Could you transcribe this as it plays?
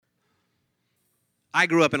I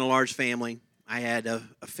grew up in a large family. I had a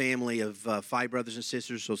family of 5 brothers and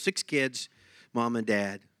sisters, so 6 kids, mom and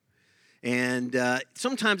dad. And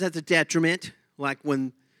sometimes that's a detriment, like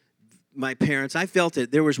when my parents, I felt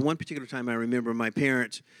it. There was one particular time I remember my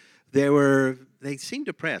parents, they seemed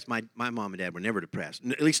depressed. My mom and dad were never depressed,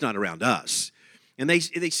 at least not around us. And they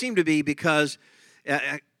seemed to be because,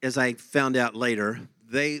 as I found out later,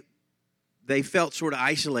 they felt sort of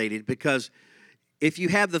isolated because if you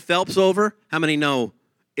have the Phelps over, how many know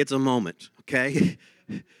it's a moment, okay?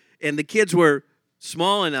 And the kids were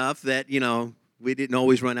small enough that, we didn't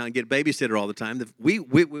always run out and get a babysitter all the time. We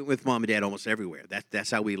went with mom and dad almost everywhere.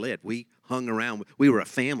 That's how we lived. We hung around. We were a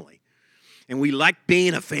family. And we liked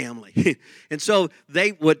being a family. And so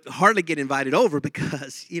they would hardly get invited over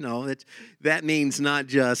because, that means not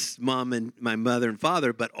just mom and my mother and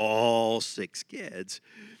father, but all 6 kids.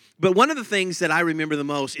 But one of the things that I remember the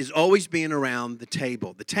most is always being around the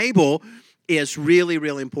table. The table is really,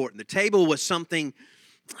 really important. The table was something,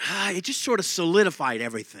 it just sort of solidified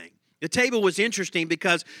everything. The table was interesting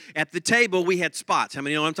because at the table we had spots. How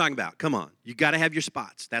many know what I'm talking about? Come on. You got to have your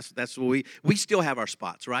spots. That's what we still have our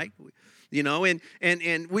spots, right?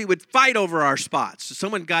 And we would fight over our spots. So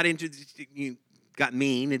someone got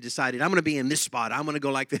mean and decided, I'm going to be in this spot. I'm going to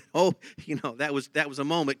go like that. Oh, that was a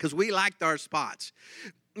moment because we liked our spots.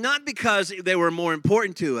 Not because they were more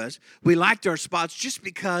important to us. We liked our spots just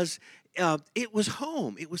because it was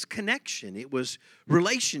home. It was connection. It was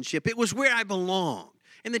relationship. It was where I belonged.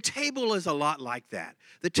 And the table is a lot like that.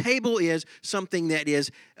 The table is something that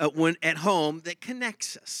is, when at home, that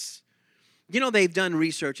connects us. They've done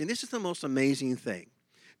research, and this is the most amazing thing,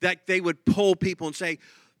 that they would poll people and say,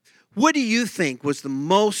 what do you think was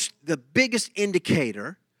the biggest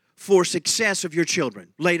indicator for success of your children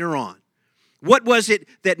later on? What was it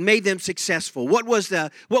that made them successful? What was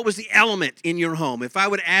the element in your home? If I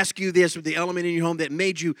would ask you this, the element in your home that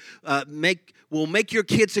made you will make your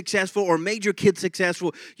kids successful or made your kids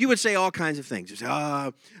successful, you would say all kinds of things. You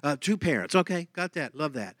say, 2 parents. Okay, got that,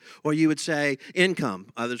 love that. Or you would say income.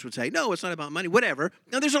 Others would say, no, it's not about money, whatever.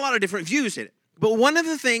 Now, there's a lot of different views in it. But one of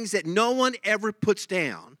the things that no one ever puts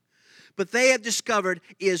down, but they have discovered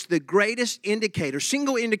is the greatest indicator,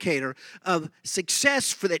 single indicator of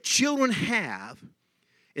success for that children have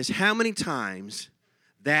is how many times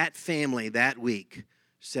that family that week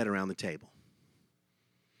sat around the table.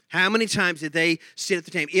 How many times did they sit at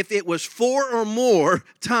the table? If it was 4 or more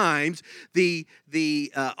times, the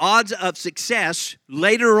odds of success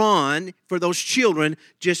later on for those children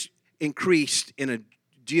just increased in a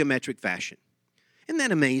geometric fashion. Isn't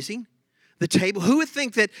that amazing? The table. Who would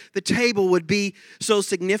think that the table would be so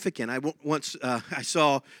significant? I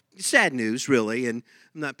saw sad news, really, and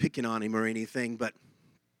I'm not picking on him or anything, but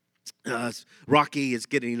Rocky is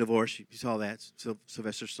getting a divorce. You saw that,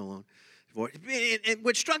 Sylvester Stallone. And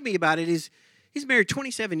what struck me about it is he's married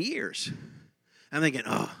 27 years. I'm thinking,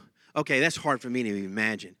 okay, that's hard for me to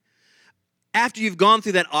imagine. After you've gone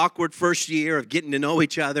through that awkward first year of getting to know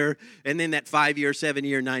each other, and then that 5-year,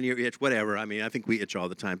 7-year, 9-year itch, whatever. I mean, I think we itch all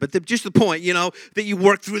the time. But just the point, that you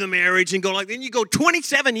work through the marriage and go then you go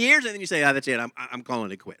 27 years, and then you say, that's it, I'm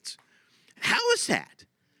calling it quits. How is that?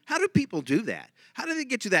 How do people do that? How do they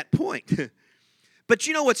get to that point? But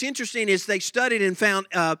what's interesting is they studied and found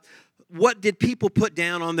what did people put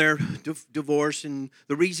down on their divorce and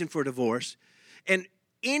the reason for divorce. And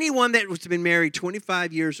anyone that was been married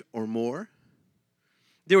 25 years or more,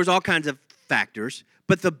 there was all kinds of factors,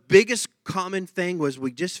 but the biggest common thing was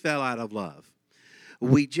we just fell out of love.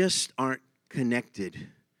 We just aren't connected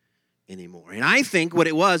anymore. And I think what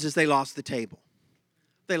it was is they lost the table.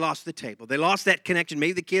 They lost the table. They lost that connection.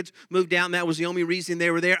 Maybe the kids moved out and that was the only reason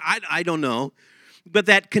they were there. I don't know. But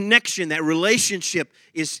that connection, that relationship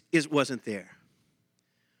wasn't there.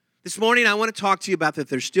 This morning I want to talk to you about that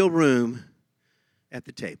there's still room at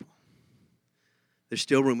the table. There's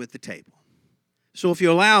still room at the table. So if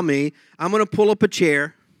you allow me, I'm going to pull up a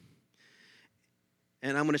chair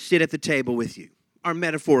and I'm going to sit at the table with you, our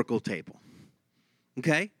metaphorical table.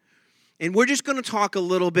 Okay? And we're just going to talk a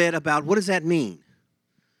little bit about what does that mean?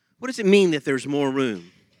 What does it mean that there's more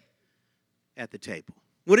room at the table?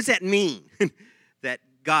 What does that mean that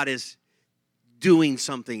God is doing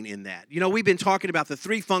something in that? We've been talking about the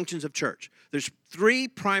 3 functions of church. There's 3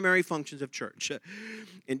 primary functions of church.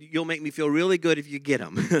 And you'll make me feel really good if you get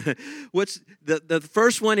them. What's the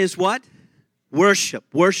first one is what? Worship.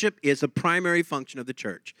 Worship is a primary function of the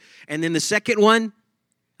church. And then the second one,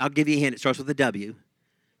 I'll give you a hint. It starts with a W.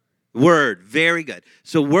 Word. Very good.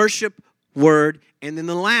 So worship, word. And then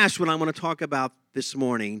the last one I want to talk about this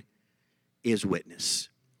morning is witness.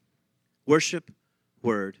 Worship,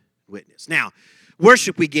 word, witness. Now,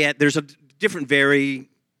 worship we get, there's a different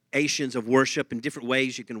variations of worship and different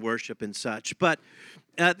ways you can worship and such. But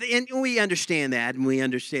and we understand that, and we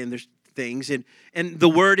understand there's things, and the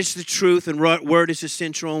word is the truth, and word is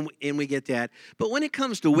essential, and we get that. But when it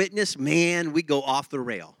comes to witness, man, we go off the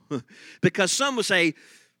rail. Because some will say,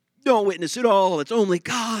 don't witness at all, it's only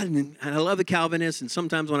God. And I love the Calvinists, and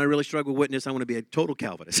sometimes when I really struggle with witness, I want to be a total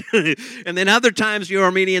Calvinist. And then other times you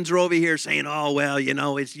Armenians are over here saying, oh, well, you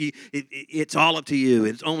know, it's all up to you,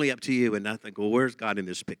 it's only up to you. And I think, well, where's God in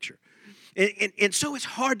this picture? And so it's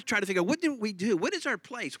hard to try to figure out, what do we do? What is our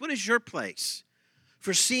place? What is your place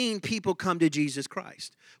for seeing people come to Jesus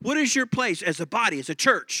Christ? What is your place as a body, as a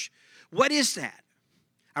church? What is that?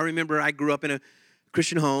 I remember I grew up in a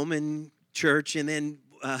Christian home and church, and then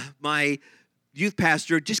my youth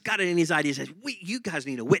pastor just got it in his idea and said, you guys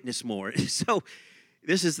need to witness more. So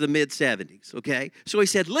this is the mid-'70s, okay? So he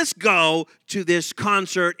said, let's go to this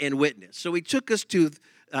concert and witness. So he took us to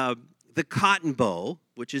the Cotton Bowl,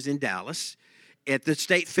 which is in Dallas, at the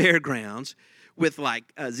State Fairgrounds, with like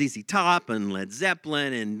ZZ Top and Led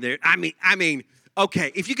Zeppelin. And I mean,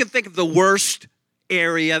 okay, if you can think of the worst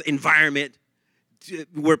environment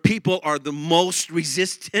where people are the most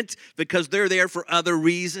resistant because they're there for other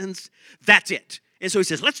reasons, that's it. And so he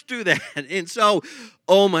says, let's do that. And so,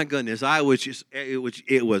 oh my goodness,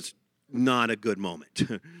 it was not a good moment,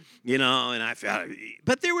 you know, and I felt,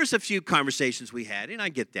 but there was a few conversations we had, and I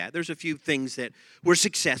get that. There's a few things that were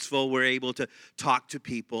successful. We're able to talk to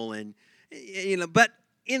people, and, you know, but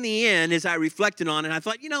in the end, as I reflected on it, I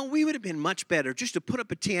thought, you know, we would have been much better just to put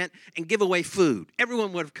up a tent and give away food.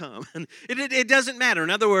 Everyone would have come. It doesn't matter.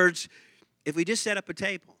 In other words, if we just set up a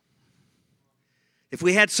table, if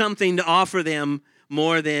we had something to offer them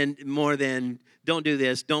more than don't do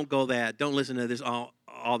this, don't go that, don't listen to this,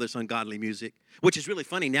 all this ungodly music, which is really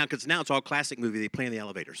funny now because now it's all classic movie they play in the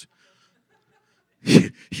elevators.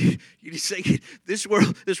 You just say, this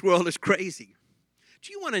world is crazy.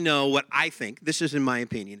 Do you want to know what I think, this is in my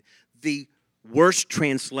opinion, the worst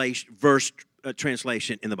translation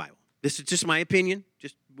in the Bible? This is just my opinion,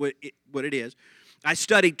 just what it is. I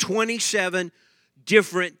studied 27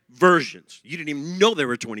 different versions. You didn't even know there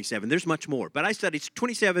were 27. There's much more. But I studied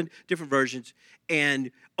 27 different versions, and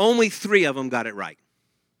only 3 of them got it right.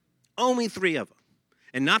 Only 3 of them.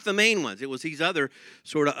 And not the main ones. It was these other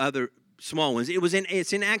small ones.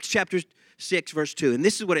 It's in Acts chapter 6, verse 2. And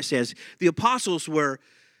this is what it says. The apostles were,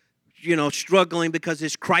 you know, struggling because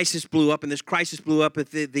this crisis blew up. And this crisis blew up if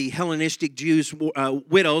the Hellenistic Jews,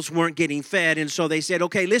 widows weren't getting fed. And so they said,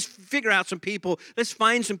 okay, let's figure out some people. Let's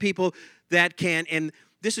find some people that can. And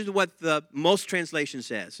this is what the most translation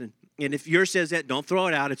says. And if yours says that, don't throw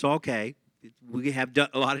it out. It's okay. We have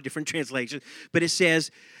a lot of different translations. But it says,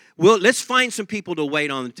 well, let's find some people to wait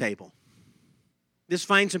on the table. Let's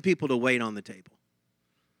find some people to wait on the table.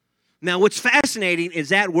 Now, what's fascinating is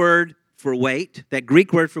that word for wait, that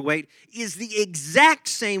Greek word for wait, is the exact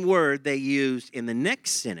same word they used in the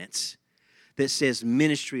next sentence that says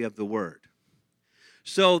ministry of the word.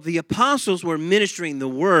 So the apostles were ministering the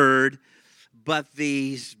word, but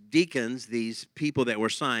these deacons, these people that were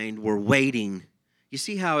signed, were waiting. You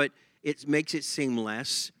see how it makes it seem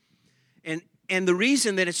less? And the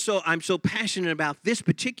reason that I'm so passionate about this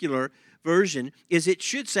particular version is it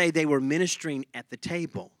should say they were ministering at the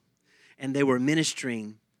table. And they were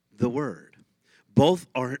ministering the word. Both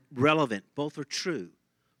are relevant. Both are true.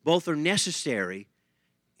 Both are necessary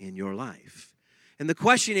in your life. And the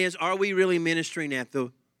question is, are we really ministering at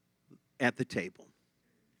the table?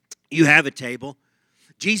 You have a table.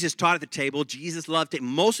 Jesus taught at the table. Jesus loved it.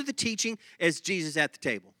 Most of the teaching is Jesus at the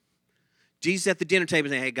table. Jesus at the dinner table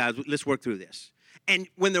saying, hey, guys, let's work through this. And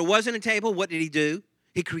when there wasn't a table, what did he do?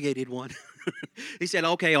 He created one. He said,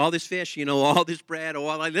 okay, all this fish, you know, all this bread,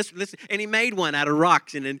 listen. And he made one out of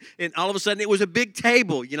rocks. And all of a sudden, it was a big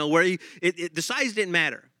table, you know, where the size didn't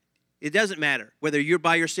matter. It doesn't matter whether you're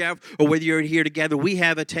by yourself or whether you're here together. We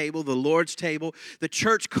have a table, the Lord's table. The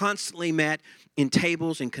church constantly met in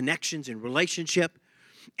tables and connections and relationship.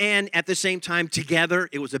 And at the same time, together,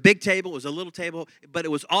 it was a big table, it was a little table, but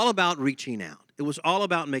it was all about reaching out. It was all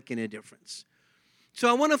about making a difference. So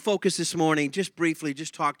I want to focus this morning, just briefly,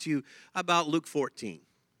 just talk to you about Luke 14.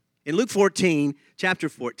 In Luke 14, chapter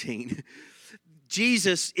 14,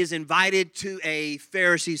 Jesus is invited to a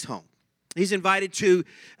Pharisee's home. He's invited to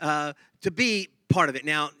be part of it.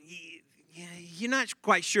 Now, you're not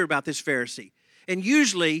quite sure about this Pharisee. And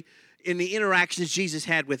usually, in the interactions Jesus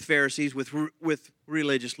had with Pharisees, with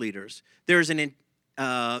religious leaders, there's a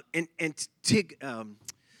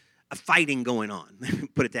fighting going on,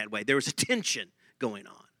 put it that way. There was a tension going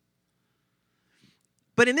on.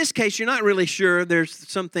 But in this case, you're not really sure. There's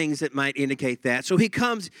some things that might indicate that. So he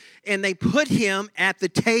comes, and they put him at the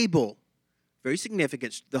table. Very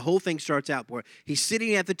significant. The whole thing starts out where he's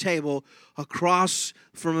sitting at the table across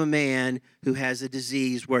from a man who has a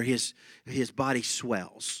disease where his body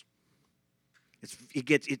swells.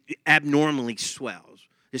 It abnormally swells.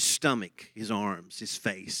 His stomach, his arms, his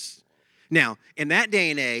face. Now, in that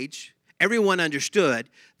day and age, everyone understood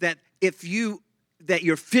that that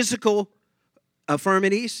your physical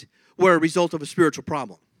infirmities were a result of a spiritual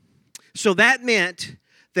problem. So that meant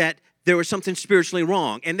that there was something spiritually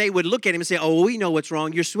wrong. And they would look at him and say, oh, we know what's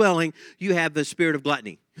wrong. You're swelling. You have the spirit of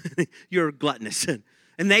gluttony. You're gluttonous. And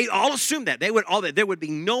they all assumed that. There would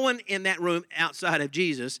be no one in that room outside of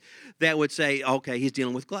Jesus that would say, okay, he's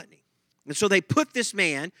dealing with gluttony. And so they put this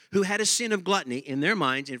man who had a sin of gluttony in their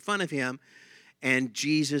minds in front of him, and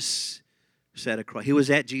Jesus sat across. He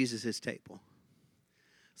was at Jesus' table.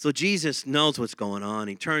 So Jesus knows what's going on.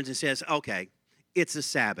 He turns and says, okay, it's the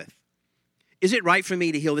Sabbath. Is it right for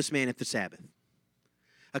me to heal this man at the Sabbath?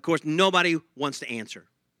 Of course, nobody wants to answer.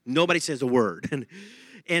 Nobody says a word.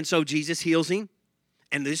 And so Jesus heals him.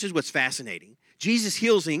 And this is what's fascinating. Jesus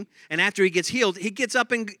heals him, and after he gets healed, he gets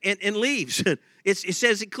up and leaves. It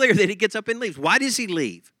says it clear that he gets up and leaves. Why does he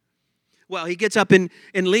leave? Well, he gets up and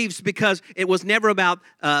leaves because it was never about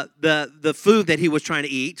the food that he was trying to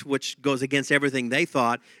eat, which goes against everything they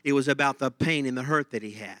thought. It was about the pain and the hurt that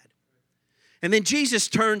he had. And then Jesus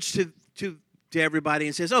turns to everybody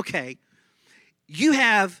and says, okay, you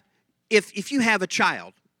have, if you have a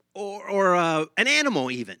child or an animal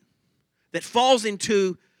even that falls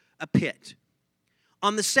into a pit,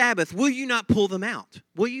 on the Sabbath, will you not pull them out?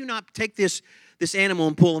 Will you not take this animal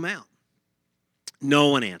and pull them out? No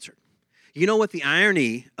one answered. You know what the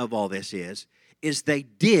irony of all this is they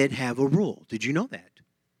did have a rule. Did you know that?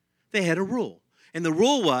 They had a rule. And the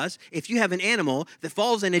rule was, if you have an animal that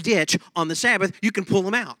falls in a ditch on the Sabbath, you can pull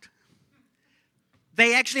them out.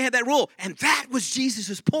 They actually had that rule. And that was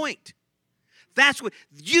Jesus' point. That's what,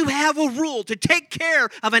 you have a rule to take care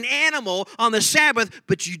of an animal on the Sabbath,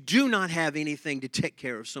 but you do not have anything to take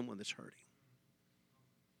care of someone that's hurting.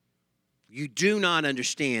 You do not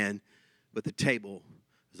understand what the table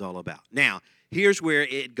is all about. Now, here's where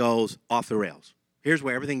it goes off the rails. Here's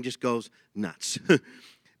where everything just goes nuts.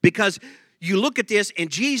 Because you look at this, and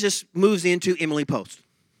Jesus moves into Emily Post,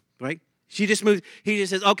 right? He just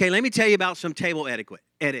says, okay, let me tell you about some table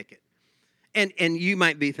etiquette. And you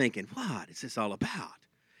might be thinking, what is this all about?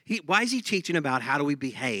 Why is he teaching about how do we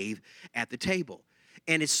behave at the table?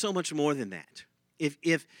 And it's so much more than that.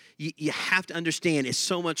 If you have to understand, it's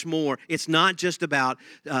so much more. It's not just about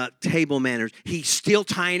table manners. He's still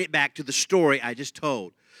tying it back to the story I just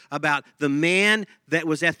told about the man that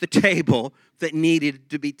was at the table that needed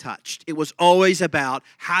to be touched. It was always about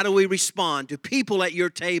how do we respond to people at your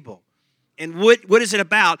table? And what is it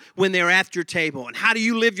about when they're at your table? And how do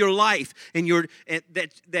you live your life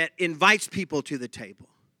that invites people to the table?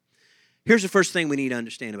 Here's the first thing we need to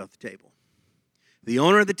understand about the table. The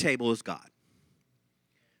owner of the table is God.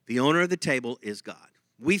 The owner of the table is God.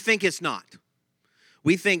 We think it's not.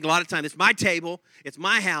 We think a lot of times, it's my table, it's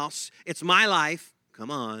my house, it's my life. Come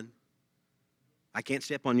on. I can't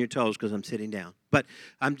step on your toes because I'm sitting down. But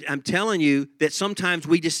I'm telling you that sometimes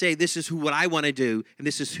we just say, this is what I want to do, and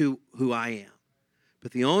this is who I am.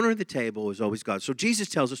 But the owner of the table is always God. So Jesus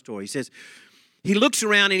tells a story. He says, he looks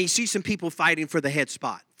around and he sees some people fighting for the head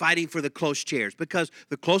spot, fighting for the close chairs. Because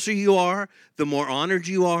the closer you are, the more honored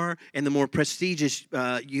you are, and the more prestigious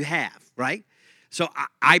you have, right? So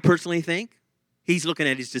I personally think he's looking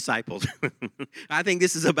at his disciples. I think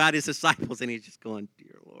this is about his disciples, and he's just going,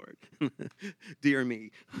 dear Lord, dear me.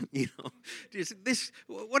 You know,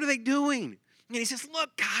 what are they doing? And he says,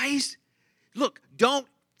 look, guys, don't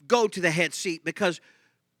go to the head seat because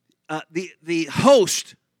the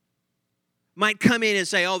host might come in and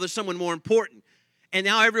say, oh, there's someone more important. And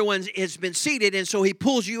now everyone has been seated, and so he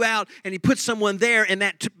pulls you out, and he puts someone there in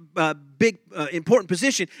that big, important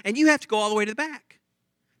position, and you have to go all the way to the back.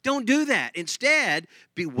 Don't do that. Instead,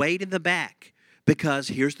 wait in the back, because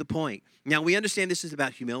here's the point. Now, we understand this is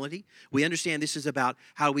about humility. We understand this is about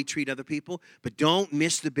how we treat other people, but don't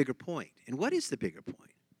miss the bigger point. And what is the bigger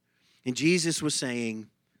point? And Jesus was saying,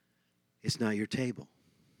 it's not your table.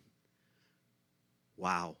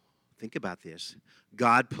 Wow. Think about this.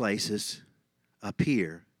 God places up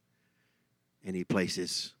here, and he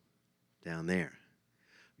places down there.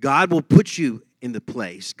 God will put you in the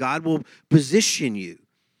place. God will position you.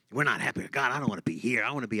 We're not happy. God, I don't want to be here.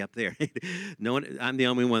 I want to be up there. No one, I'm the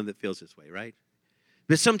only one that feels this way, right?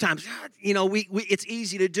 But sometimes, you know, it's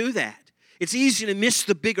easy to do that. It's easy to miss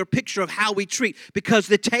the bigger picture of how we treat, because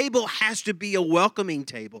the table has to be a welcoming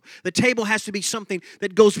table. The table has to be something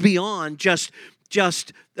that goes beyond just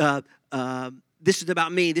this is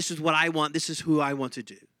about me, this is what I want, this is who I want to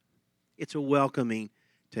do. It's a welcoming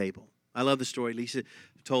table. I love the story. Lisa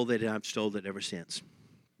told it, and I've told it ever since.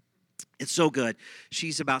 It's so good.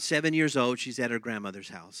 She's about 7 years old. She's at her grandmother's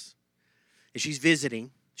house, and she's visiting.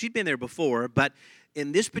 She'd been there before, but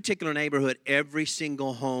in this particular neighborhood, every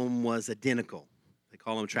single home was identical. They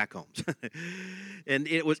call them tract homes. And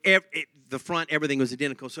it was the front, everything was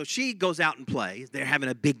identical. So she goes out and plays. They're having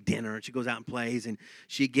a big dinner, and she goes out and plays, and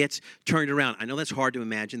she gets turned around. I know that's hard to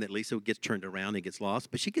imagine that Lisa gets turned around and gets lost,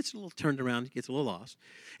 but she gets a little turned around and gets a little lost.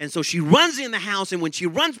 And so she runs in the house, and when she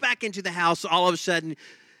runs back into the house, all of a sudden,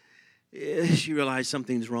 she realized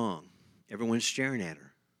something's wrong. Everyone's staring at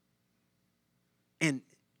her. And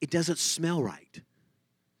it doesn't smell right.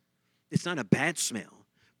 It's not a bad smell,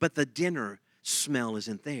 but the dinner smell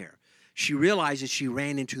isn't there. She realizes she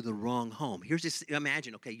ran into the wrong home. Here's this,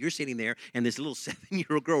 imagine, okay, you're sitting there, and this little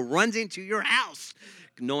 7-year-old girl runs into your house.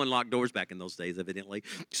 No one locked doors back in those days, evidently.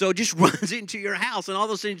 So just runs into your house, and all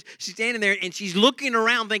of a sudden, she's standing there, and she's looking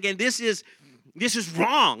around thinking, this is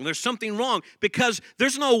wrong. There's something wrong, because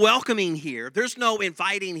there's no welcoming here. There's no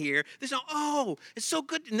inviting here. There's no, oh, it's so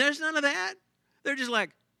good. And there's none of that. They're just like,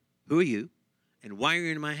 who are you, and why are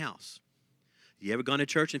you in my house? You ever gone to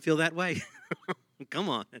church and feel that way? Come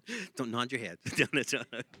on. Don't nod your head.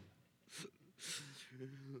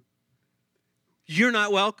 You're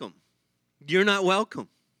not welcome. You're not welcome.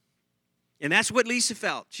 And that's what Lisa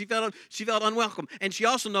felt. She felt unwelcome. And she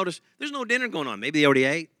also noticed there's no dinner going on. Maybe they already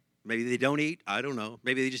ate. Maybe they don't eat. I don't know.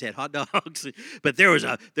 Maybe they just had hot dogs. But there was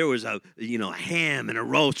a ham and a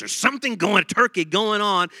roast or something a turkey going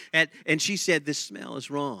on. And she said, this smell is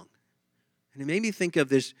wrong. And it made me think of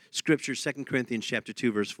this scripture, 2 Corinthians chapter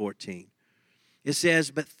 2, verse 14. It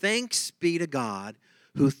says, but thanks be to God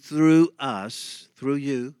who through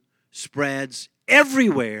you, spreads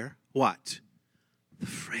everywhere, what? The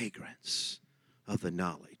fragrance of the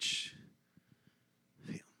knowledge of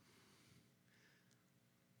Him.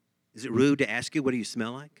 Is it rude to ask you, what do you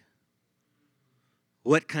smell like?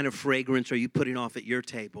 What kind of fragrance are you putting off at your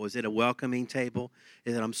table? Is it a welcoming table?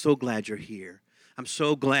 Is it, I'm so glad you're here. I'm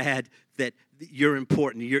so glad that you're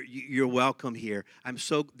important. You're welcome here.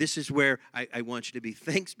 This is where I want you to be.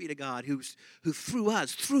 Thanks be to God who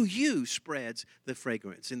through you, spreads the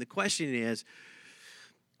fragrance. And the question is,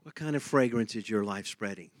 what kind of fragrance is your life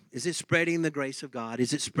spreading? Is it spreading the grace of God?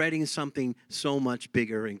 Is it spreading something so much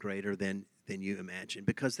bigger and greater than you imagine?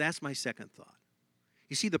 Because that's my second thought.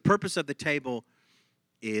 You see, the purpose of the table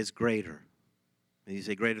is greater. And you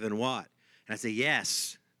say, greater than what? And I say,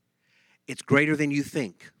 yes. It's greater than you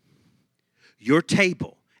think. Your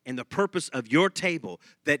table and the purpose of your table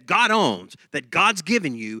that God owns, that God's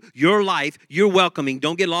given you, your life, you're welcoming.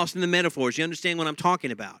 Don't get lost in the metaphors. You understand what I'm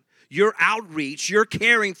talking about. Your outreach, you're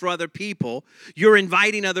caring for other people, you're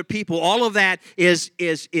inviting other people. All of that is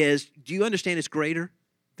do you understand it's greater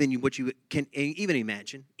than what you can even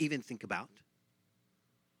imagine, even think about?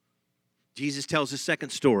 Jesus tells a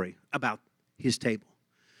second story about his table.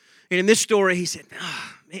 And in this story, he said,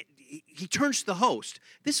 he turns to the host.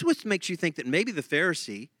 This is what makes you think that maybe the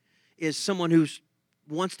Pharisee is someone who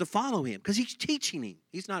wants to follow him, because he's teaching him.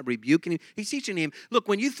 He's not rebuking him. He's teaching him, look,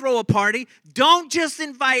 when you throw a party, don't just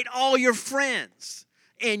invite all your friends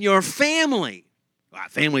and your family. Well,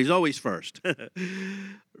 family's always first.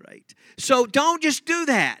 Right. So don't just do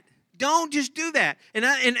that. Don't just do that.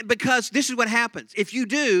 And because this is what happens. If you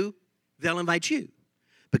do, they'll invite you.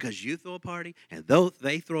 Because you throw a party, and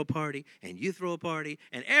they throw a party, and you throw a party,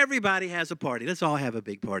 and everybody has a party. Let's all have a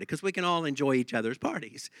big party, because we can all enjoy each other's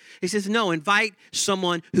parties. He says, no, invite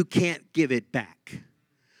someone who can't give it back.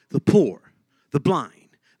 The poor, the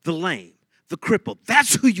blind, the lame, the crippled.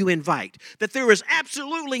 That's who you invite. That there is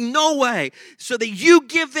absolutely no way so that you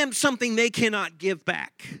give them something they cannot give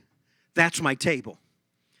back. That's my table.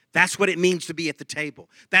 That's what it means to be at the table.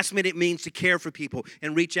 That's what it means to care for people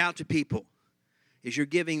and reach out to people. Is you're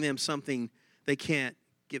giving them something they can't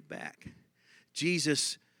give back.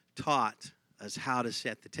 Jesus taught us how to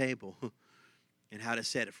set the table and how to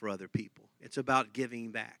set it for other people. It's about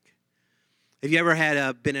giving back. Have you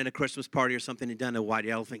ever been at a Christmas party or something and done a white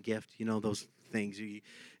elephant gift? You know, those things.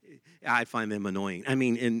 I find them annoying. I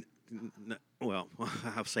mean,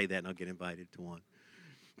 I'll say that and I'll get invited to one.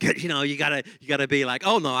 You know, you gotta be like,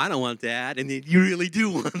 oh, no, I don't want that. And then you really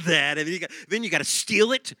do want that. And then you got to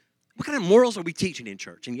steal it. What kind of morals are we teaching in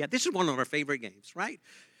church? And yet, this is one of our favorite games, right?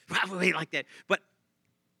 Probably like that. But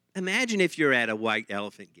imagine if you're at a white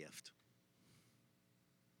elephant gift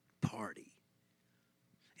party,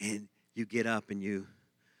 and you get up and you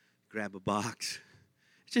grab a box.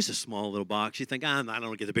 It's just a small little box. You think, I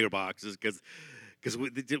don't get the bigger boxes because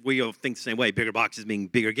we all think the same way. Bigger boxes mean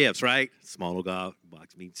bigger gifts, right? Small little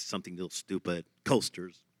box means something little stupid.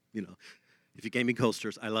 Coasters, you know. If you gave me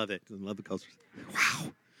coasters, I love it. I love the coasters.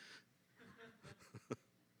 Wow.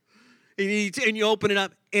 And you open it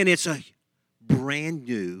up, and it's a brand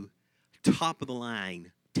new,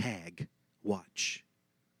 top-of-the-line tag watch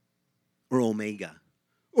or Omega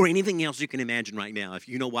or anything else you can imagine right now. If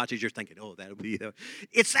you know watches, you're thinking, oh, that'll be it.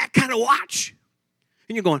 It's that kind of watch.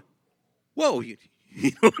 And you're going, whoa, you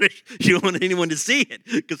don't want anyone to see it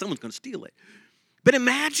because someone's going to steal it. But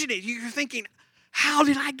imagine it. You're thinking, how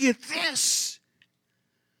did I get this?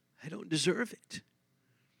 I don't deserve it.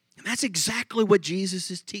 And that's exactly what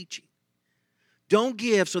Jesus is teaching. Don't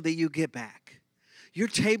give so that you get back. Your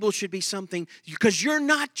table should be something, because you're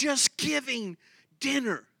not just giving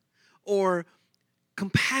dinner or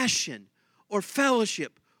compassion or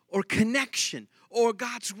fellowship or connection or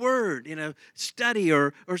God's word in a study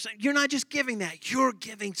or you're not just giving that. You're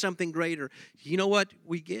giving something greater. You know what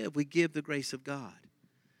we give? We give the grace of God.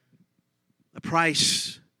 A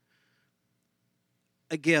price,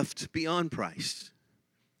 a gift beyond price,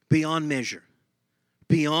 beyond measure,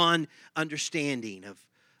 beyond understanding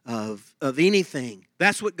of anything.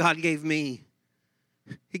 That's what God gave me.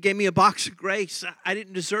 He gave me a box of grace. I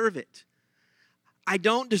didn't deserve it. I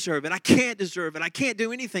don't deserve it. I can't deserve it. I can't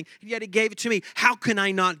do anything. And yet He gave it to me. How can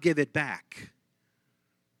I not give it back?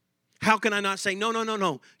 How can I not say,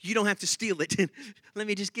 no, you don't have to steal it. Let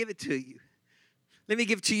me just give it to you. Let me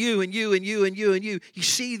give it to you and you and you and you and you. You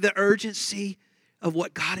see the urgency of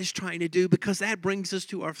what God is trying to do, because that brings us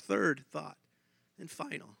to our third thought and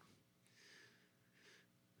final.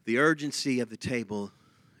 The urgency of the table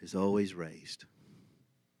is always raised.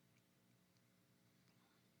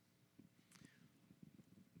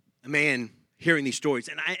 A man hearing these stories,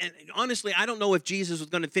 and honestly, I don't know if Jesus was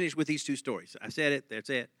going to finish with these two stories. I said it,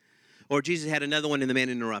 that's it. Or Jesus had another one and the man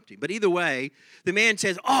interrupted. But either way, the man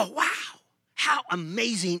says, oh, wow, how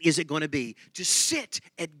amazing is it going to be to sit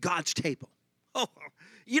at God's table? Oh,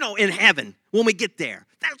 in heaven, when we get there.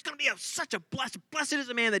 That's going to be such a blessed. Blessed is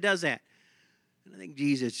the man that does that. And I think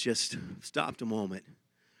Jesus just stopped a moment.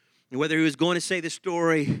 And whether he was going to say the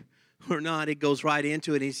story or not, it goes right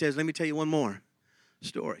into it. And he says, let me tell you one more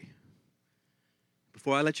story.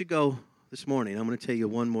 Before I let you go this morning, I'm going to tell you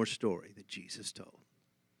one more story that Jesus told.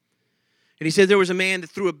 And he said there was a man that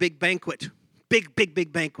threw a big banquet. Big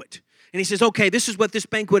banquet. And he says, okay, this is what this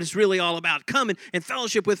banquet is really all about. Come and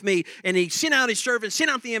fellowship with me. And he sent out his servants, sent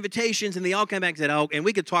out the invitations, and they all came back and said, oh, and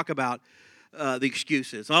we could talk about the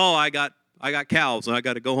excuses. Oh, I got cows, and I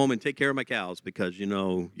got to go home and take care of my cows because, you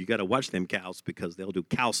got to watch them cows because they'll do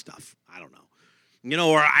cow stuff. I don't know.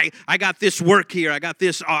 Or I got this work here. I got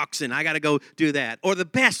this oxen. I got to go do that. Or the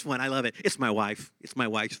best one, I love it. It's my wife. It's my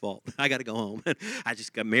wife's fault. I got to go home. I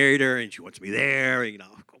just got married her, and she wants me there,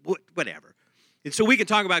 whatever. And so we can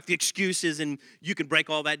talk about the excuses, and you can break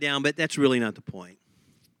all that down, but that's really not the point.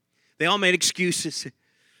 They all made excuses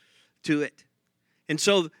to it. And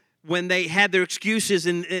so when they had their excuses,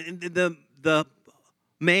 and the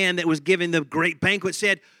man that was giving the great banquet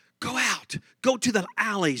said, go out, go to the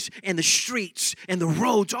alleys and the streets and the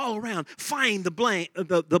roads all around. Find the blame.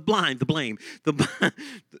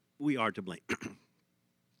 We are to blame.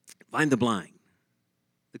 Find the blind,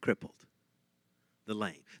 the crippled, the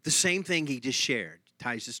lame. The same thing he just shared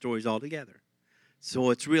ties the stories all together. So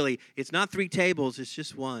it's not three tables, it's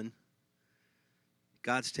just one.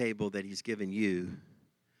 God's table that He's given you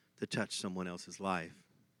to touch someone else's life.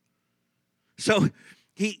 So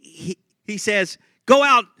he says, go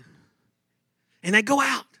out. And they go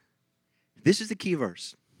out. This is the key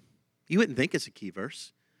verse. You wouldn't think it's a key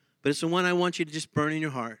verse, but it's the one I want you to just burn in your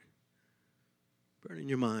heart, burn in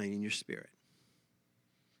your mind, in your spirit.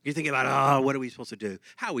 You're thinking about, what are we supposed to do?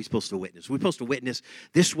 How are we supposed to witness? Are we supposed to witness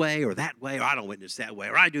this way or that way, or I don't witness that way,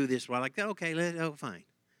 or I do this, or I like that? Okay, fine.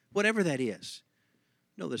 Whatever that is.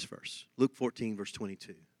 Know this verse. Luke 14, verse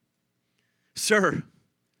 22. Sir,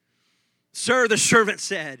 the servant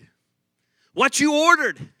said, what you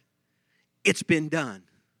ordered, it's been done.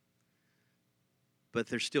 But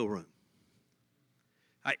there's still room.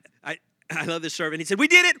 I love this servant. He said, we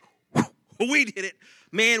did it. We did it.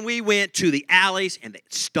 Man, we went to the alleys and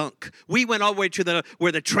it stunk. We went all the way to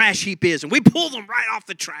where the trash heap is, and we pulled them right off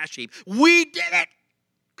the trash heap. We did it.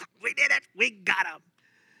 We did it. We got them.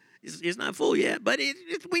 It's not full yet, but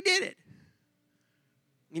we did it.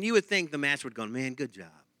 And you would think the master would go, man, good job.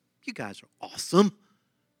 You guys are awesome.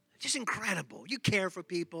 Just incredible. You care for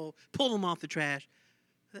people. Pull them off the trash.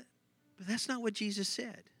 But that's not what Jesus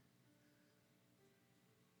said.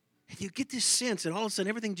 And you get this sense that all of a sudden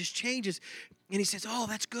everything just changes. And he says, oh,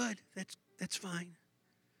 that's good. That's fine.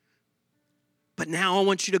 But now I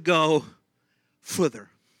want you to go further.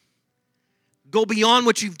 Go beyond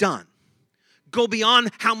what you've done. Go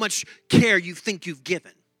beyond how much care you think you've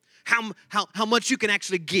given. How much you can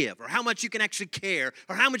actually give, or how much you can actually care,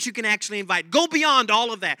 or how much you can actually invite. Go beyond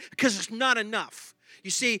all of that, because it's not enough. You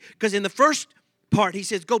see, because in the first part, he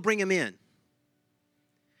says, go bring him in.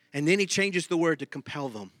 And then he changes the word to compel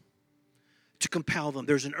them. To compel them.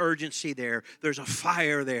 There's an urgency there. There's a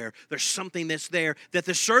fire there. There's something that's there that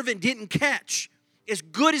the servant didn't catch. As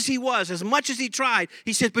good as he was, as much as he tried,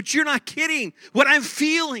 he says, but you're not getting what I'm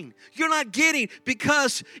feeling. You're not getting,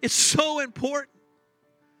 because it's so important.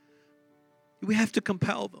 We have to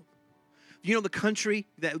compel them. You know, the country,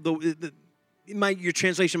 your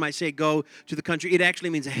translation might say go to the country. It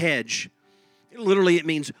actually means a hedge. Literally, it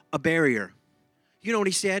means a barrier. You know what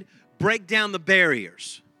he said? Break down the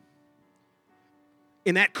barriers.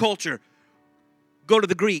 In that culture, go to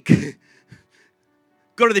the Greek,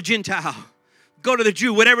 go to the Gentile, go to the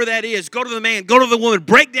Jew, whatever that is, go to the man, go to the woman,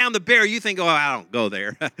 break down the barrier. You think, oh, I don't go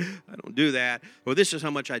there. I don't do that. Or this is how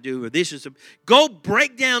much I do. Or this is, go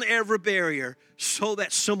break down every barrier so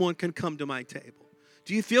that someone can come to my table.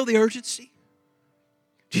 Do you feel the urgency?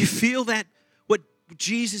 Do you feel that what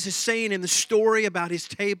Jesus is saying in the story about his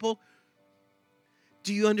table?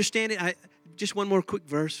 Do you understand it? Just one more quick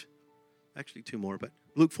verse. Actually, two more, but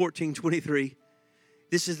Luke 14:23.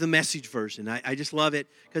 This is the Message version. I just love it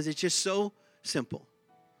because it's just so simple.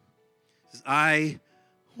 It says, I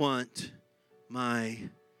want my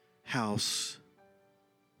house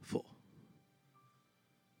full.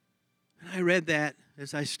 And I read that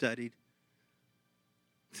as I studied,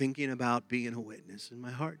 thinking about being a witness, and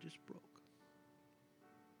my heart just broke.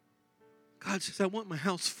 God says, I want my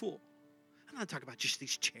house full. I'm not talking about just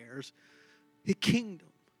these chairs. The kingdom.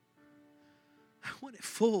 I want it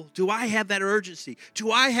full. Do I have that urgency? Do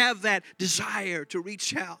I have that desire to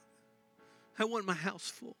reach out? I want my house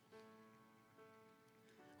full.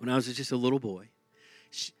 When I was just a little boy,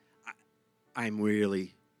 I'm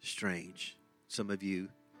really strange. Some of you,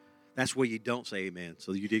 that's where you don't say amen,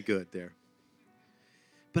 so you did good there.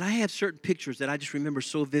 But I have certain pictures that I just remember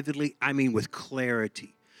so vividly, I mean with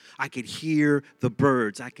clarity. I could hear the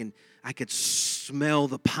birds. I could smell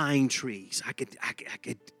the pine trees. I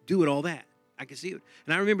could do it all that. I could see it.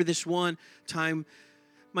 And I remember this one time,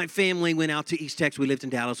 my family went out to East Texas. We lived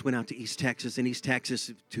in Dallas, went out to East Texas,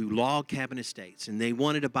 to log cabin estates. And they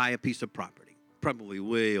wanted to buy a piece of property, probably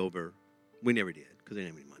way over. We never did because they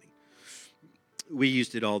didn't have any money. We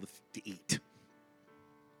used it all to eat.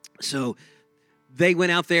 So they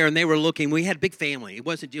went out there and they were looking. We had a big family. It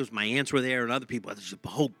wasn't just my aunts were there and other people. There's a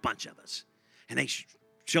whole bunch of us. And they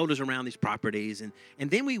showed us around these properties. And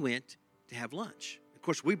then we went to have lunch. Of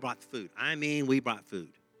course, we brought food. We brought food.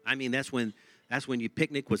 That's when your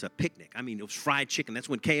picnic was a picnic. It was fried chicken. That's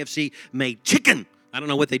when KFC made chicken. I don't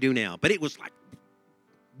know what they do now, but it was like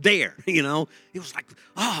there, It was like,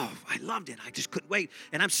 oh, I loved it. I just couldn't wait.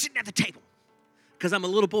 And I'm sitting at the table because I'm a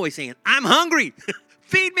little boy saying, I'm hungry.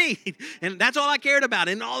 Feed me. And that's all I cared about.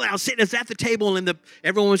 And all I was sitting at the table and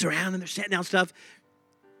everyone was around and they're setting out stuff.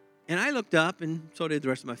 And I looked up, and so did the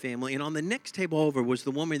rest of my family. And on the next table over was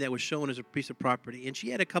the woman that was showing us a piece of property. And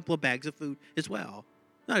she had a couple of bags of food as well.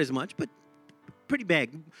 Not as much, but pretty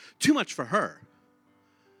bag. Too much for her.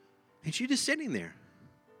 And she's just sitting there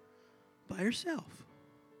by herself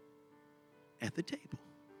at the table.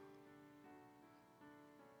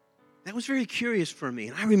 That was very curious for me.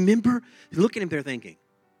 And I remember looking at him there thinking,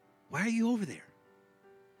 why are you over there?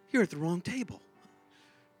 You're at the wrong table.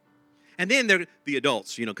 And then they're the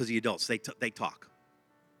adults, because the adults, they talk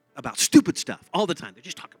about stupid stuff all the time. They're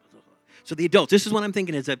just talking about stuff. So the adults, this is what I'm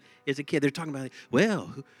thinking as a kid. They're talking about,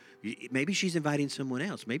 well, maybe she's inviting someone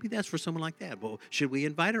else. Maybe that's for someone like that. Well, should we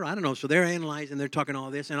invite her? I don't know. So they're analyzing, they're talking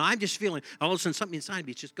all this. And I'm just feeling, all of a sudden, something inside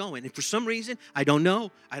me is just going. And for some reason, I don't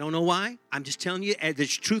know. I don't know why. I'm just telling you,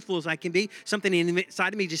 as truthful as I can be, something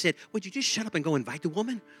inside of me just said, would you just shut up and go invite the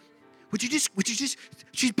woman? Would you just,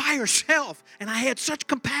 she's by herself. And I had such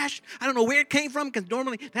compassion. I don't know where it came from because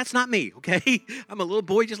normally that's not me, okay? I'm a little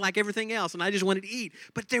boy just like everything else, and I just wanted to eat.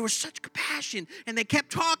 But there was such compassion, and they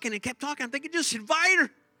kept talking and kept talking. I'm thinking, just invite her.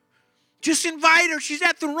 Just invite her. She's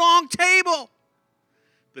at the wrong table.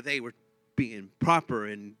 But they were being proper,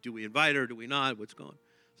 and do we invite her? Do we not? What's going on?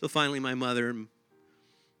 So finally my mother and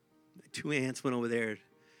my two aunts went over there,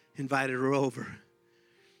 invited her over.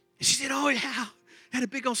 And she said, oh, yeah. Had a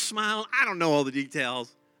big old smile. I don't know all the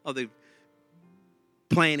details of the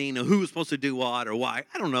planning of who was supposed to do what or why.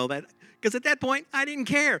 I don't know that. Because at that point, I didn't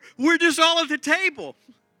care. We're just all at the table.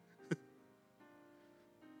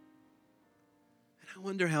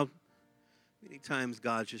 wonder how many times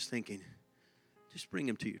God's just thinking, just bring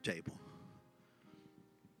him to your table.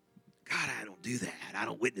 God, I don't do that. I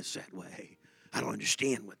don't witness that way. I don't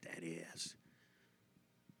understand what that is.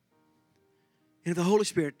 And if the Holy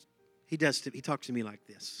Spirit, he talks to me like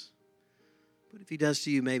this. But if he does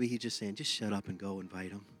to you, maybe he's just saying, just shut up and go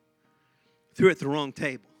invite him. If you're at the wrong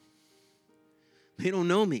table, they don't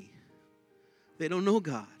know me. They don't know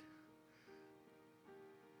God.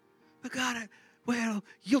 But God, well,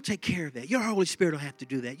 you'll take care of that. Your Holy Spirit will have to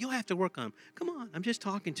do that. You'll have to work on him. Come on, I'm just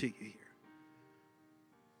talking to you here.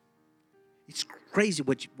 It's crazy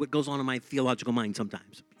what goes on in my theological mind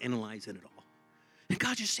sometimes, analyzing it all. And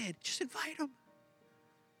God just said, just invite him.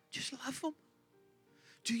 Just love him.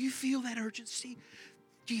 Do you feel that urgency?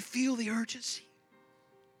 Do you feel the urgency?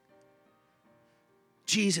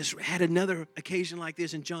 Jesus had another occasion like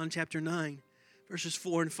this in John chapter 9, verses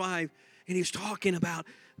 4 and 5. And he was talking about,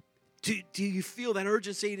 do you feel that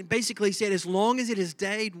urgency? And basically he said, as long as it is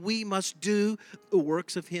day, we must do the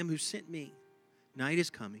works of him who sent me. Night is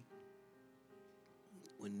coming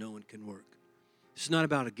when no one can work. This is not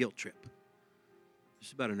about a guilt trip. This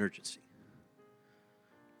is about an urgency.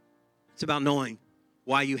 It's about knowing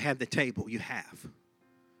why you have the table you have,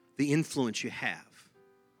 the influence you have,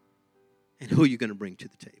 and who you're going to bring to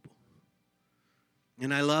the table.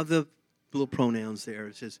 And I love the little pronouns there.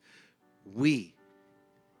 It says, we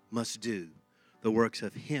must do the works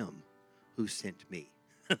of him who sent me.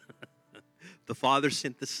 The Father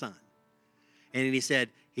sent the Son. And he said,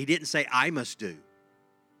 he didn't say, I must do.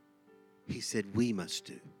 He said, we must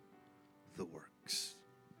do the works.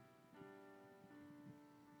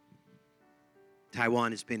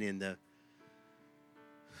 Taiwan has been in the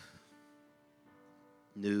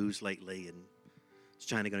news lately, and is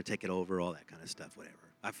China going to take it over, all that kind of stuff, whatever.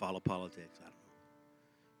 I follow politics. I don't know.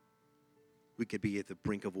 We could be at the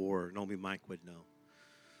brink of war. Maybe Mike would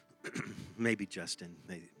know. Maybe Justin.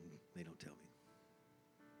 They don't tell me.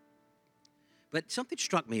 But something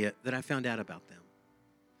struck me that I found out about them.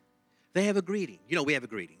 They have a greeting. You know, we have a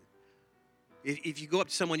greeting. If you go up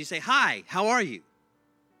to someone, you say, hi, how are you?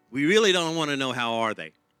 We really don't want to know how are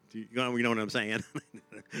they. You know what I'm saying?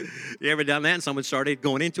 You ever done that and someone started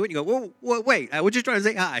going into it? You go, whoa, wait, I was just trying to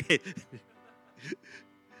say hi.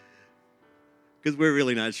 Because we're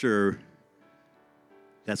really not sure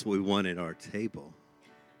that's what we want at our table.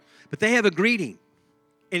 But they have a greeting,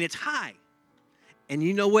 and it's hi. And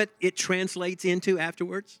you know what it translates into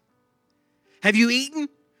afterwards? Have you eaten?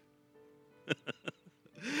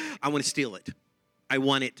 I want to steal it. I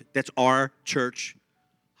want it. That's our church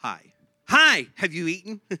hi. Hi, have you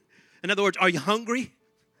eaten? In other words, are you hungry?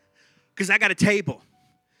 Because I got a table.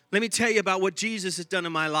 Let me tell you about what Jesus has done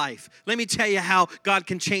in my life. Let me tell you how God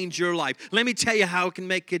can change your life. Let me tell you how it can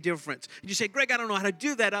make a difference. And you say, Greg, I don't know how to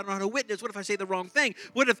do that. I don't know how to witness. What if I say the wrong thing?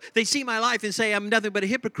 What if they see my life and say I'm nothing but a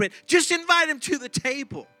hypocrite? Just invite them to the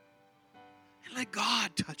table and let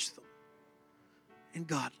God touch them and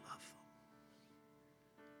God love them.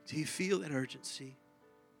 Do you feel that urgency?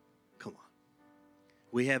 Come on.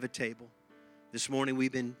 We have a table. This morning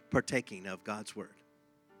we've been partaking of God's word.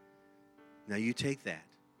 Now you take that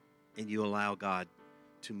and you allow God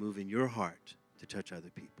to move in your heart to touch other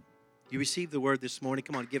people. You received the word this morning.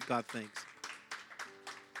 Come on, give God thanks.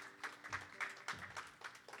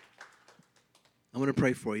 I'm going to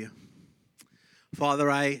pray for you. Father,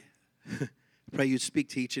 I pray you'd speak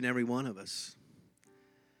to each and every one of us.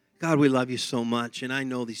 God, we love you so much, and I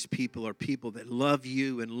know these people are people that love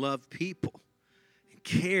you and love people and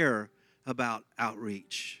care about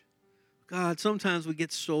outreach. God, sometimes we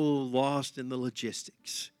get so lost in the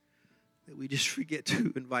logistics that we just forget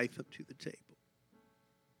to invite them to the table.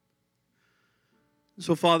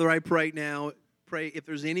 So, Father, I pray now, if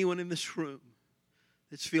there's anyone in this room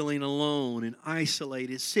that's feeling alone and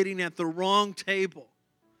isolated, sitting at the wrong table,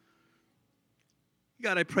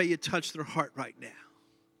 God, I pray you touch their heart right now.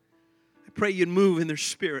 I pray you'd move in their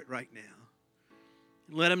spirit right now.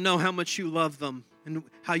 And let them know how much you love them and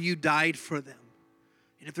how you died for them.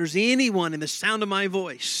 And if there's anyone in the sound of my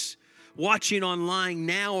voice watching online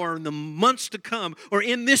now or in the months to come or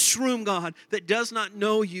in this room, God, that does not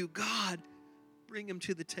know you, God, bring them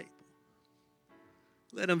to the table.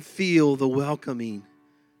 Let them feel the welcoming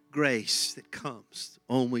grace that comes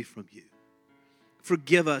only from you.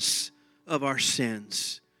 Forgive us of our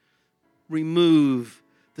sins. Remove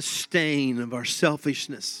the stain of our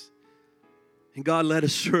selfishness. And God, let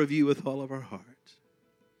us serve you with all of our heart.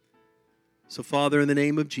 So, Father, in the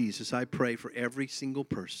name of Jesus, I pray for every single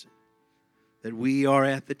person that we are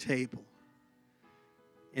at the table.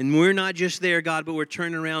 And we're not just there, God, but we're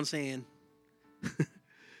turning around saying,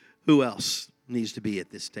 who else needs to be at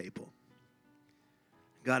this table?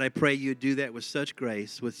 God, I pray you do that with such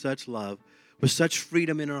grace, with such love, with such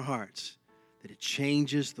freedom in our hearts, that it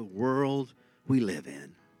changes the world we live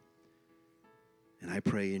in. And I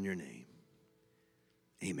pray in your name.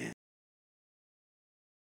 Amen.